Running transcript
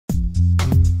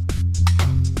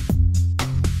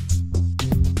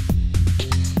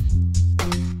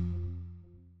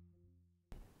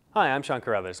Hi, I'm Sean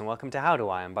Carruthers, and welcome to How Do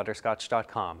I on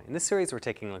Butterscotch.com. In this series, we're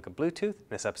taking a look at Bluetooth. In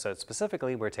this episode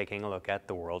specifically, we're taking a look at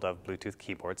the world of Bluetooth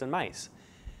keyboards and mice.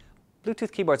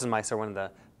 Bluetooth keyboards and mice are one of the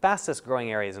fastest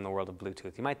growing areas in the world of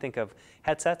Bluetooth. You might think of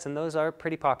headsets, and those are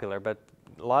pretty popular, but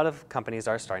a lot of companies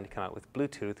are starting to come out with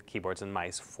Bluetooth keyboards and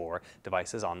mice for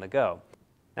devices on the go.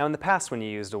 Now, in the past, when you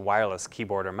used a wireless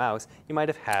keyboard or mouse, you might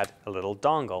have had a little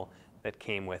dongle that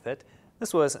came with it.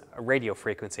 This was a radio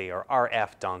frequency or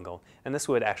RF dongle, and this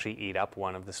would actually eat up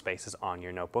one of the spaces on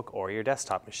your notebook or your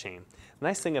desktop machine. The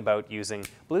nice thing about using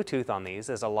Bluetooth on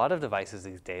these is a lot of devices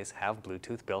these days have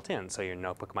Bluetooth built in. So your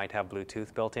notebook might have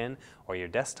Bluetooth built in, or your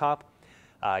desktop,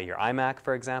 your iMac,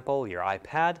 for example, your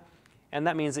iPad, and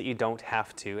that means that you don't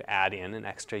have to add in an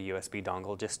extra USB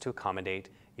dongle just to accommodate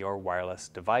your wireless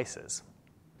devices.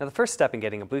 Now, the first step in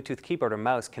getting a Bluetooth keyboard or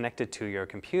mouse connected to your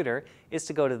computer is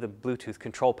to go to the Bluetooth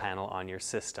control panel on your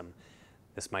system.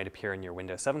 This might appear in your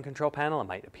Windows 7 control panel, it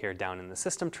might appear down in the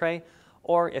system tray,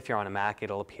 or if you're on a Mac,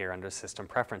 it'll appear under System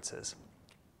Preferences.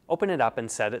 Open it up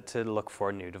and set it to look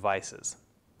for new devices.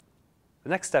 The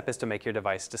next step is to make your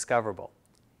device discoverable.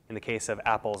 In the case of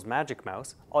Apple's Magic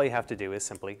Mouse, all you have to do is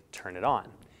simply turn it on,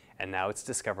 and now it's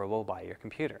discoverable by your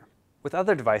computer. With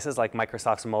other devices like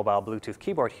Microsoft's mobile Bluetooth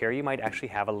keyboard here, you might actually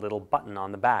have a little button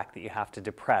on the back that you have to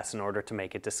depress in order to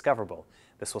make it discoverable.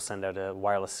 This will send out a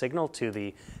wireless signal to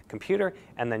the computer,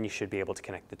 and then you should be able to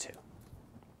connect the two.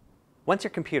 Once your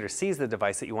computer sees the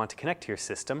device that you want to connect to your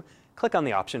system, click on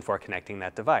the option for connecting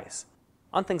that device.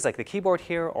 On things like the keyboard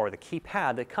here or the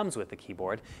keypad that comes with the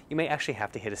keyboard, you may actually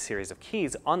have to hit a series of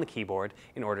keys on the keyboard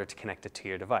in order to connect it to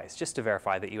your device, just to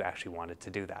verify that you actually wanted to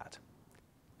do that.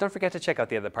 Don't forget to check out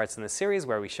the other parts in this series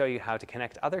where we show you how to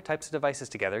connect other types of devices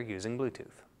together using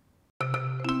Bluetooth.